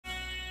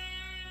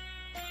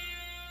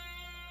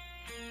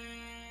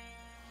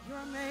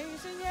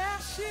amazing,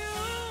 yes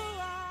you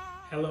are.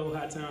 Hello,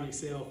 Hightown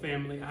XCEL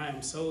family. I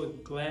am so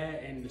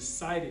glad and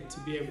excited to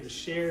be able to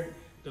share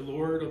the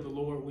word of the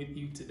Lord with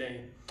you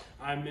today.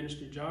 I'm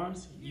Minister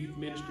Johns, youth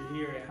minister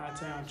here at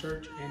Hightown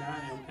Church, and I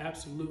am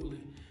absolutely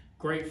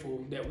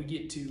grateful that we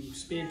get to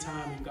spend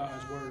time in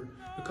God's word,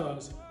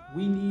 because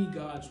we need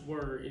God's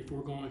word if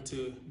we're going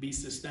to be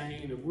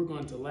sustained, if we're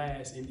going to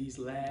last in these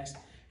last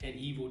and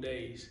evil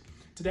days.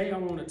 Today I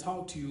want to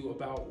talk to you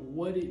about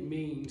what it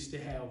means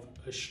to have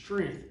a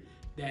strength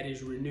that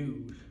is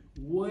renewed.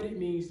 What it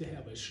means to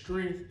have a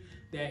strength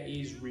that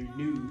is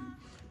renewed.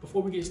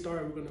 Before we get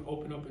started, we're going to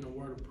open up in a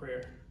word of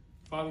prayer.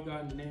 Father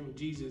God, in the name of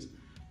Jesus,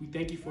 we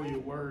thank you for your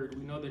word.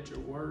 We know that your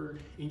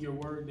word, in your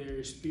word there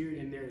is spirit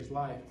and there is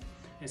life.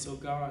 And so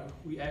God,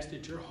 we ask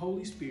that your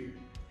Holy Spirit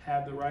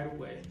have the right of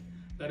way.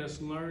 Let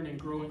us learn and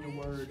grow in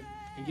your word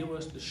and give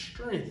us the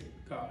strength,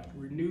 God,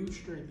 renewed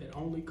strength that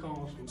only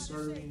comes from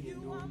serving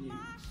and knowing you.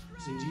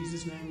 It's in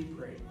Jesus' name we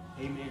pray.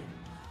 Amen.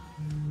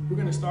 We're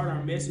going to start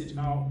our message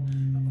out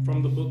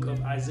from the book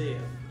of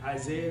Isaiah.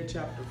 Isaiah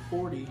chapter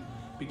 40,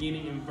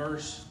 beginning in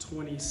verse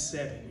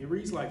 27. It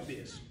reads like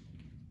this.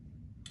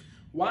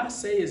 Why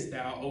sayest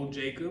thou, O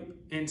Jacob,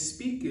 and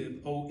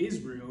speaketh, O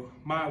Israel,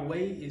 my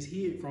way is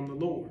hid from the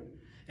Lord,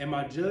 and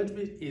my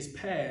judgment is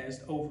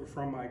passed over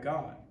from my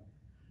God?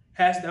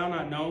 Hast thou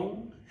not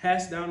known?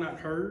 Hast thou not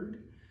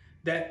heard?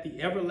 That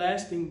the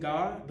everlasting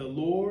God, the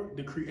Lord,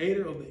 the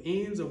creator of the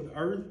ends of the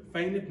earth,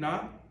 fainteth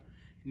not,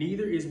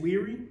 neither is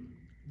weary.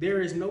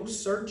 There is no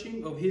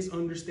searching of his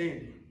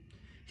understanding.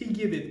 He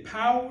giveth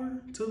power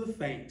to the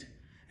faint,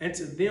 and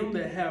to them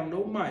that have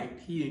no might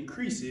he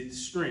increaseth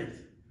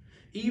strength.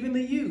 Even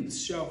the youths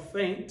shall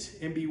faint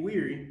and be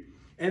weary,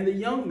 and the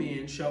young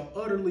men shall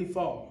utterly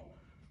fall.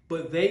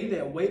 But they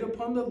that wait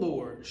upon the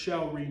Lord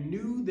shall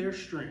renew their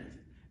strength.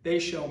 They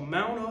shall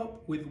mount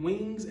up with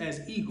wings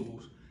as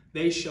eagles.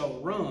 They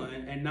shall run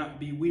and not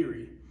be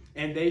weary,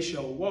 and they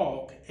shall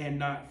walk and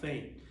not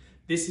faint.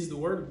 This is the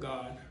word of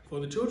God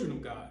for the children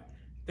of God.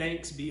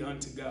 Thanks be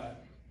unto God.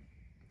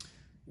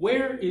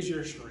 Where is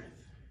your strength?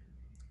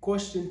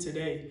 Question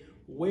today,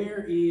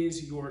 where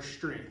is your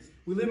strength?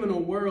 We live in a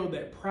world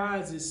that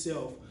prides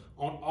itself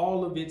on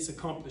all of its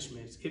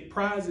accomplishments. It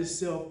prides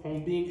itself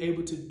on being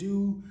able to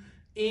do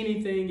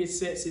anything it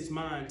sets its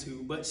mind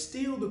to. But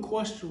still the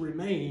question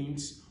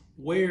remains,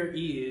 where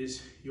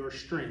is your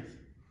strength?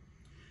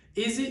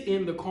 Is it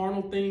in the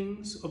carnal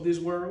things of this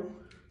world?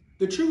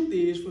 The truth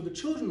is, for the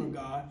children of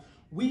God,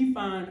 we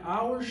find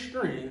our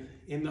strength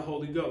in the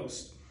Holy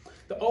Ghost.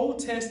 The Old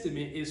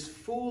Testament is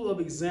full of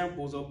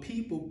examples of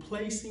people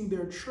placing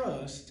their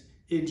trust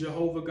in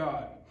Jehovah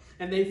God.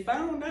 And they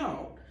found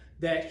out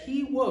that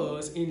he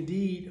was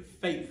indeed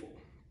faithful.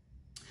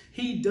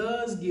 He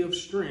does give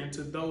strength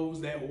to those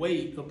that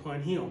wait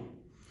upon him.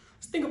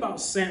 Let's think about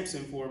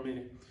Samson for a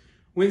minute.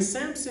 When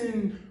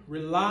Samson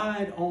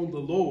relied on the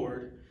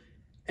Lord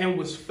and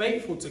was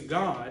faithful to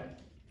God,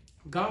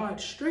 God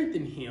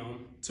strengthened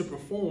him to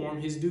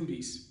perform his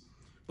duties.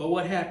 But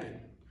what happened?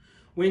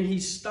 When he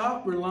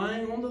stopped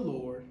relying on the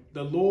Lord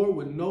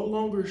would no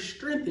longer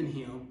strengthen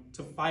him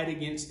to fight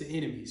against the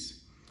enemies.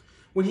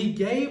 When he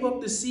gave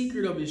up the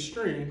secret of his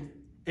strength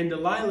and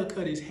Delilah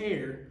cut his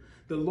hair,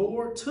 the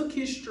Lord took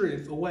his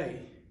strength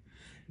away.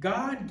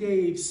 God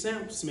gave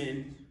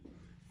Samson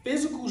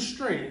physical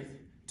strength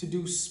to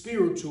do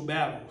spiritual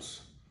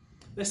battles.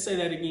 Let's say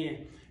that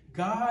again.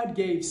 God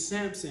gave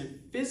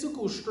Samson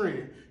physical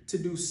strength to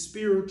do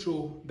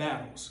spiritual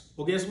battles.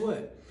 Well, guess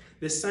what?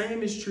 The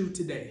same is true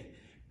today.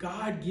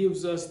 God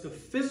gives us the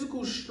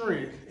physical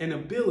strength and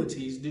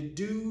abilities to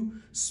do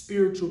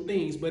spiritual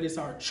things, but it's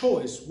our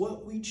choice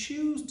what we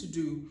choose to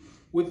do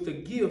with the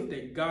gift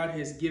that God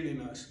has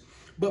given us.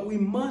 But we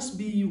must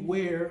be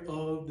aware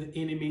of the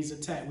enemy's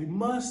attack. We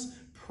must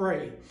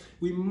pray.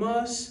 We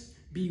must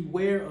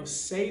beware of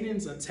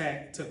Satan's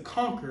attack to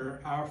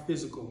conquer our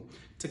physical,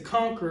 to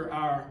conquer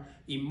our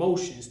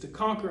emotions, to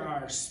conquer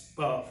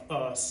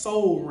our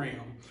soul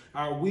realm,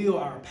 our will,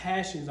 our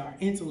passions, our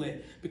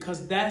intellect,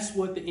 because that's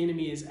what the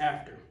enemy is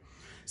after.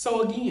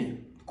 So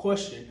again,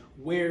 question,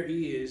 where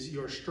is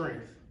your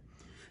strength?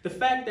 The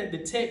fact that the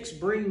text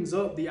brings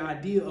up the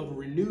idea of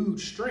renewed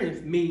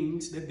strength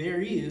means that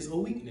there is a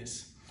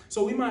weakness.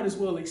 So we might as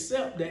well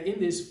accept that in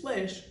this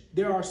flesh,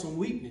 there are some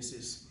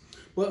weaknesses.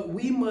 But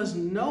we must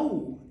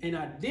know and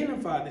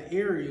identify the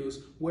areas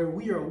where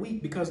we are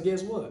weak, because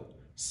guess what?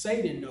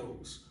 Satan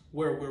knows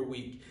where we're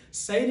weak.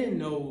 Satan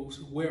knows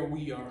where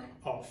we are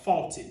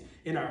faulted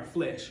in our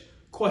flesh.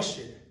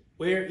 Question,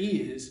 where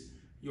is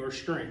your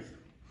strength?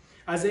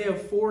 Isaiah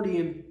 40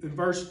 and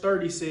verse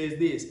 30 says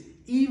this,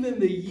 even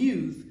the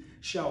youth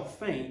shall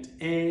faint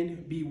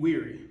and be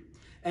weary,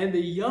 and the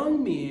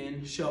young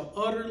men shall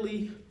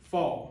utterly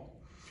fall.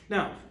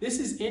 Now, this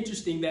is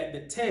interesting that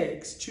the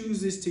text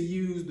chooses to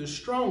use the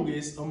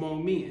strongest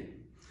among men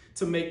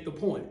to make the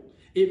point.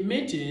 It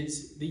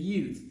mentions the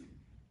youth.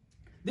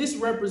 This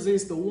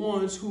represents the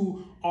ones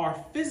who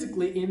are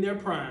physically in their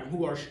prime,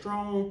 who are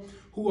strong,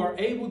 who are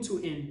able to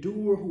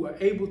endure, who are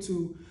able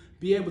to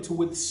be able to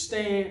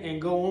withstand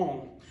and go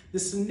on.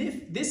 This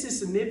is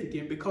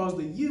significant because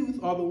the youth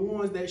are the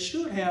ones that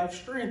should have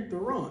strength to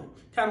run,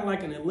 kind of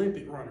like an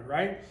Olympic runner,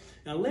 right?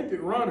 An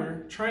Olympic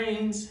runner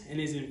trains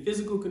and is in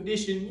physical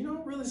condition. You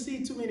don't really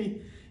see too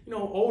many,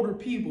 older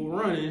people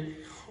running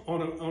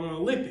on an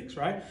Olympics,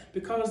 right?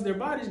 Because their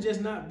body's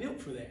just not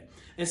built for that.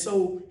 And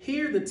so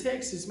here the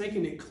text is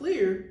making it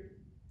clear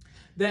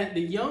that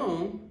the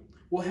young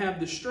will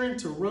have the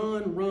strength to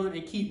run,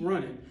 and keep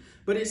running.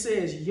 But it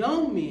says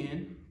young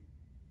men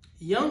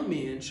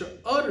shall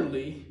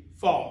utterly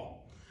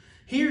fall.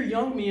 Here,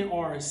 young men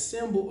are a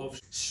symbol of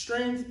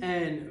strength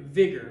and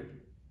vigor.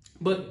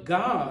 But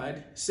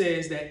God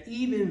says that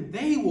even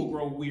they will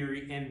grow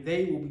weary and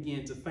they will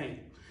begin to faint.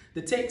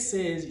 The text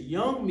says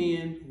young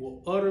men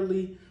will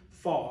utterly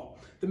fall.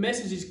 The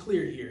message is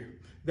clear here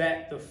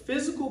that the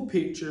physical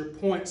picture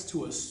points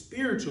to a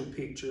spiritual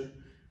picture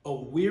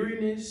of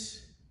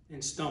weariness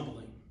and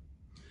stumbling.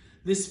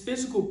 This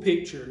physical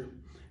picture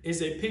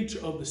is a picture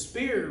of the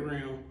spirit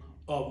realm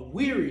of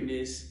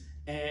weariness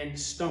and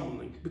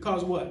stumbling.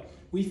 Because what?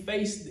 We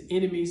face the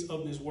enemies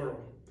of this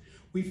world.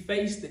 We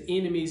face the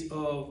enemies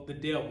of the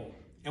devil.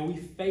 And we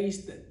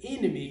face the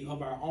enemy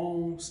of our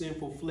own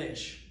sinful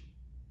flesh.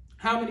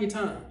 How many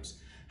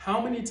times?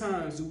 How many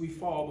times do we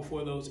fall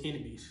before those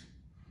enemies?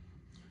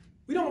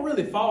 We don't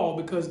really fall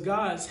because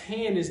God's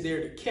hand is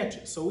there to catch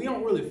us. So we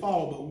don't really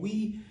fall, but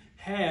we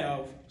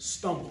have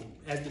stumbled,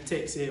 as the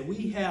text said.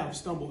 We have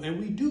stumbled, and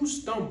we do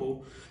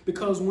stumble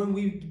because when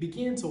we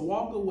begin to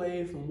walk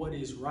away from what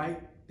is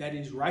right, that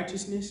is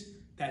righteousness,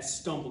 that's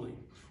stumbling.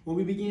 When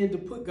we begin to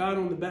put God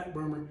on the back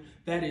burner,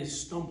 that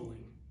is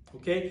stumbling.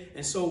 Okay?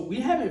 And so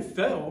we haven't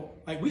fell.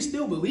 Like, we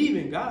still believe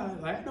in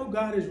God. Like, I know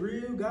God is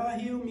real.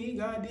 God healed me.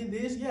 God did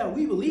this. Yeah,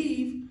 we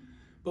believe,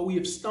 but we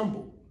have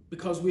stumbled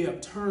because we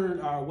have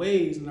turned our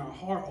ways and our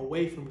heart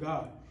away from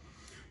God.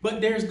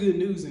 But there's good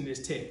news in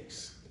this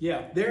text.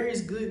 Yeah, there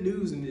is good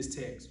news in this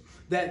text,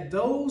 that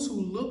those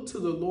who look to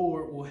the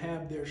Lord will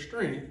have their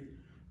strength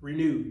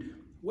renewed.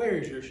 Where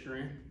is your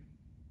strength?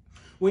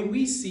 When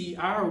we see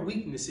our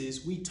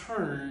weaknesses, we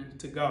turn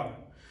to God.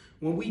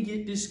 When we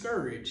get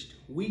discouraged,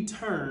 we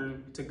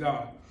turn to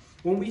God.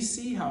 When we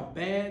see how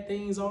bad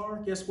things are,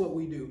 guess what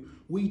we do?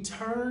 We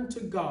turn to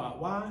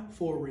God. Why?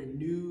 For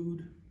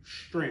renewed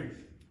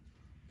strength.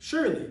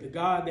 Surely the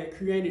God that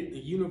created the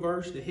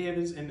universe, the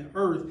heavens, and the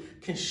earth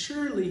can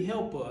surely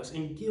help us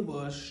and give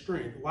us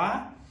strength.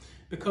 Why?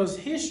 Because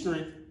his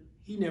strength,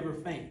 he never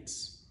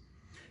faints.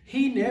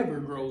 He never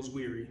grows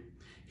weary.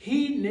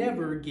 He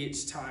never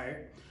gets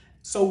tired.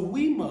 So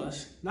we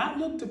must not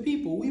look to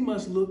people. We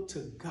must look to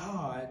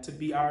God to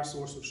be our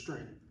source of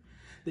strength.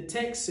 The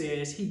text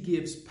says he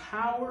gives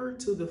power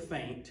to the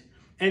faint,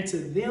 and to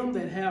them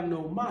that have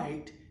no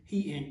might,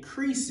 he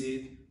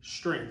increaseth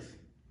strength.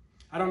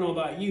 I don't know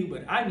about you,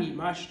 but I need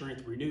my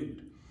strength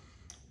renewed.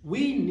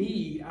 We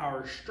need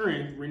our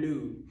strength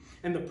renewed.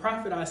 And the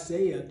prophet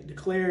Isaiah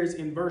declares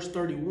in verse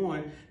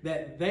 31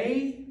 that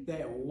they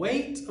that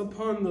wait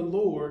upon the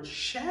Lord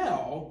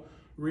shall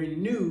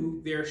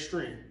renew their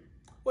strength.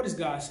 What is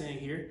God saying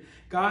here?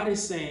 God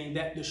is saying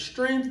that the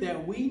strength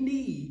that we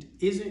need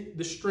isn't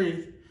the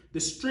strength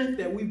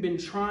that we've been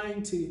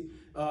trying to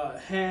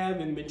have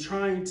and been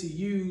trying to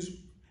use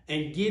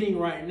and getting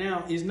right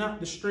now is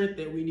not the strength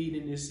that we need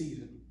in this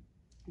season.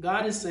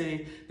 God is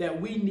saying that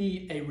we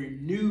need a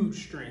renewed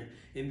strength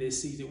in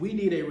this season. We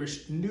need a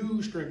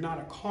renewed strength, not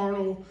a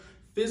carnal,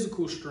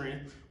 physical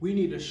strength. We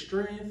need a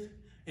strength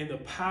and the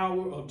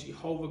power of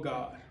Jehovah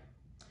God.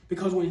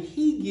 Because when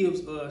he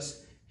gives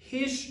us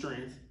his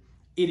strength,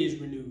 it is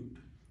renewed.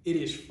 It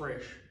is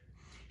fresh.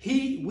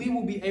 We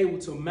will be able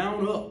to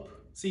mount up.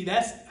 See,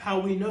 that's how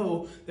we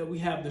know that we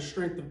have the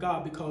strength of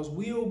God, because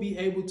we'll be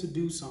able to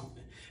do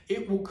something.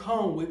 It will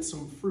come with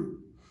some fruit.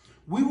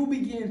 We will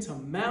begin to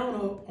mount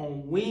up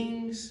on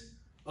wings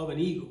of an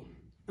eagle.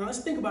 Now let's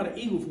think about an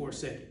eagle for a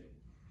second.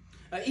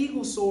 An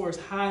eagle soars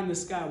high in the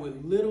sky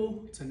with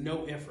little to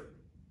no effort.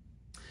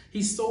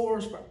 He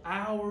soars for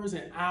hours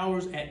and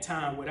hours at a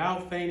time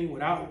without fainting,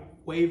 without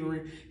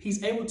wavering.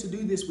 He's able to do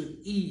this with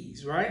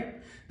ease,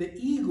 right? The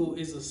eagle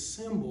is a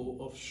symbol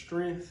of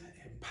strength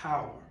and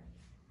power.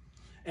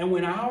 And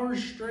when our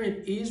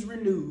strength is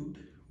renewed,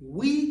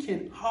 we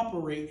can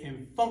operate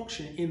and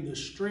function in the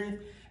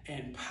strength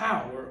and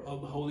power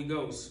of the Holy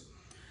Ghost.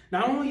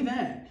 Not only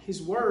that,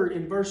 his word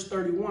in verse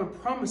 31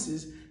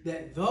 promises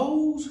that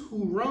those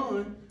who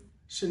run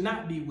shall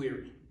not be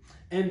weary,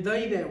 and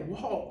they that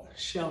walk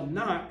shall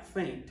not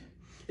faint.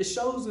 It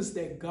shows us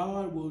that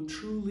God will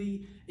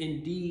truly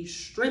indeed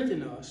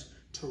strengthen us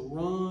to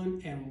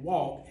run and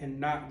walk and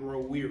not grow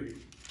weary.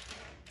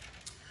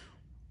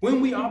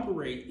 When we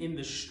operate in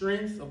the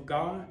strength of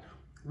God,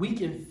 we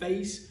can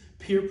face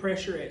peer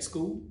pressure at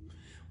school.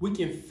 We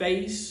can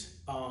face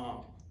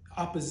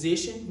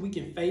opposition. We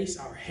can face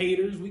our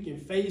haters. We can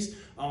face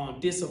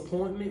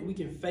disappointment. We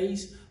can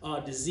face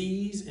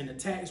disease and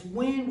attacks.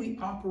 When we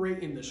operate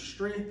in the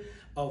strength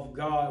of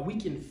God, we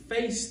can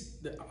face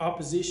the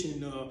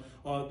opposition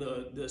or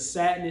the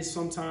sadness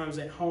sometimes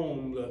at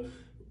home,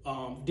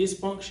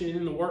 dysfunction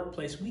in the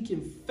workplace. We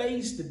can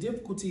face the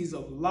difficulties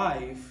of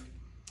life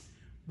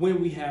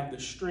when we have the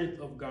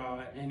strength of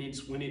God and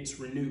when it's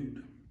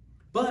renewed.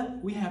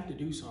 But we have to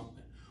do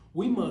something.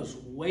 We must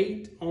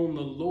wait on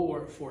the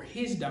Lord for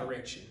his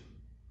direction.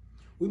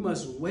 We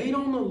must wait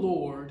on the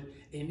Lord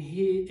and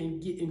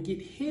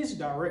get his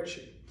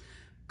direction.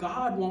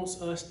 God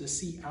wants us to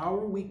see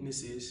our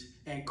weaknesses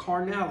and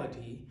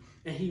carnality,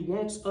 and he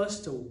wants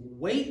us to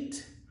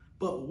wait.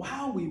 But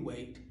while we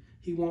wait,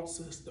 he wants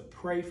us to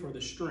pray for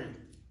the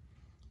strength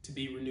to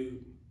be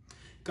renewed.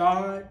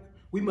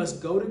 We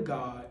must go to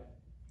God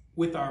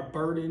with our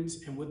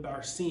burdens and with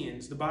our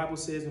sins. The Bible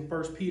says in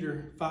 1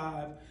 Peter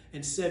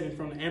 5:7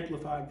 from the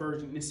Amplified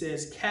Version, it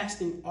says,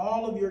 casting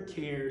all of your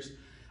cares,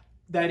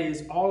 that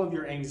is all of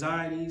your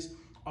anxieties,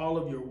 all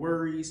of your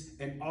worries,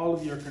 and all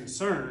of your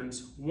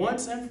concerns,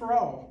 once and for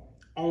all,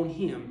 on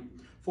him,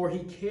 for he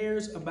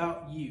cares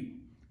about you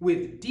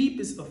with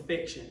deepest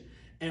affection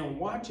and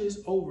watches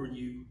over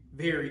you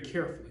very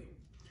carefully.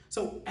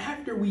 So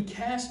after we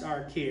cast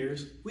our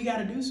cares, we got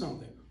to do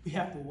something. We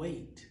have to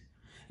wait.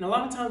 And a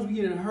lot of times we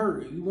get in a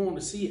hurry. We want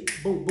to see it,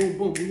 boom, boom,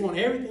 boom. We want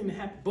everything to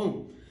happen,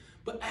 boom.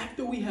 But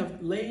after we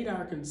have laid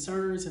our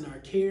concerns and our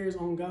cares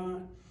on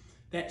God,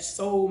 that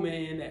soul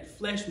man, that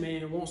flesh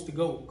man wants to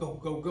go, go,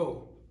 go,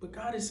 go. But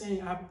God is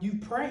saying, you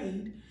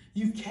prayed,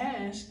 you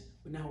cast,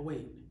 but now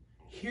wait.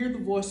 Hear the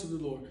voice of the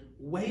Lord.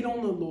 Wait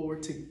on the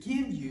Lord to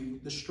give you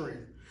the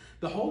strength.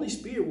 The Holy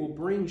Spirit will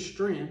bring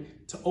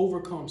strength to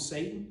overcome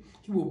Satan.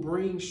 He will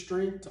bring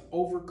strength to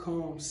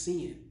overcome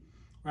sin,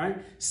 right?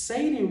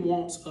 Satan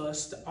wants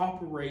us to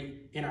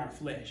operate in our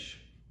flesh,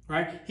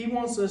 right? He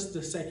wants us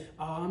to say,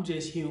 oh, I'm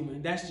just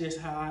human. That's just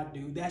how I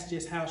do. That's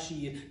just how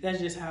she is. That's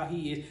just how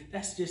he is.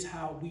 That's just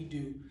how we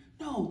do.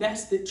 No,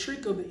 that's the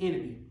trick of the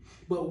enemy.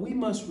 But we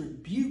must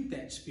rebuke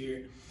that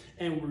spirit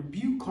and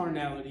rebuke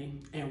carnality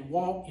and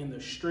walk in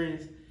the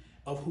strength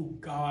of who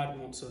God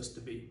wants us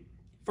to be.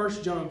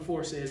 1 John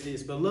 4 says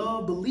this,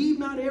 beloved, believe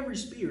not every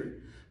spirit,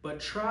 but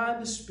try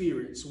the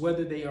spirits,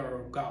 whether they are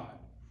of God.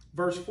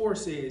 Verse 4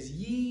 says,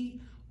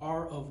 ye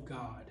are of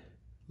God,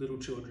 little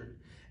children,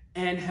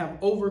 and have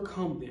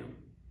overcome them,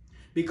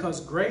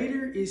 because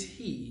greater is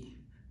he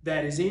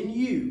that is in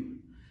you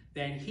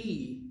than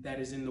he that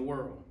is in the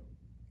world.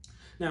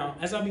 Now,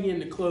 as I begin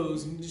to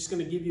close, I'm just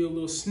going to give you a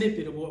little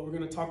snippet of what we're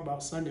going to talk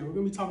about Sunday. We're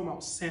going to be talking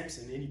about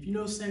Samson. And if you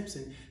know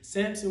Samson,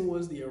 Samson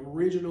was the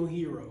original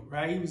hero,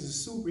 right? He was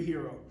a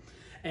superhero.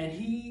 And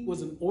he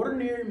was an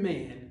ordinary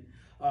man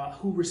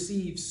who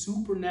received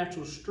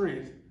supernatural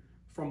strength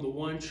from the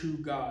one true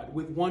God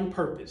with one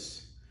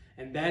purpose.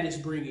 And that is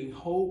bringing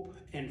hope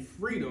and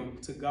freedom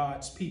to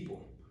God's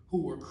people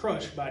who were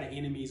crushed by the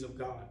enemies of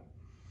God.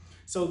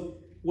 So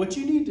what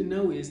you need to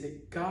know is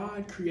that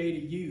God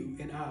created you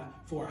and I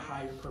for a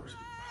higher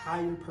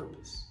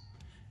purpose.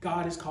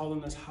 God is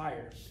calling us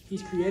higher.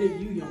 He's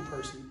created you, young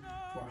person,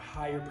 for a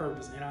higher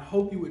purpose. And I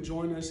hope you would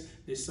join us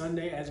this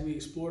Sunday as we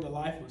explore the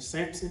life of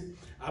Samson.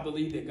 I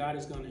believe that God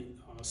is going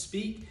to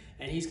speak,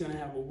 and he's going to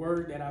have a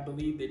word that I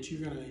believe that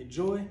you're going to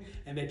enjoy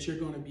and that you're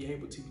going to be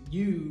able to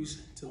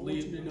use to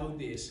live to know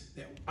this,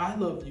 that I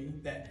love you,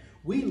 that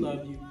we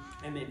love you,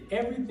 and that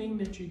everything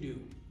that you do,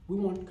 we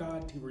want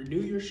God to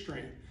renew your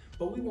strength.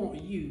 But we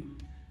want you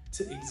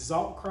to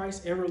exalt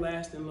Christ's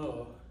everlasting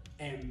love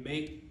and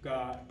make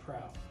God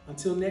proud.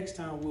 Until next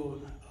time,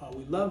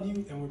 we love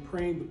you, and we're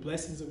praying the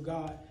blessings of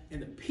God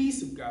and the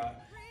peace of God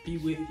be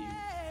with you.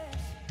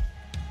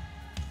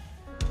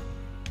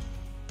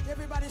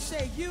 Everybody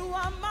say, you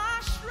are my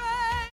strength.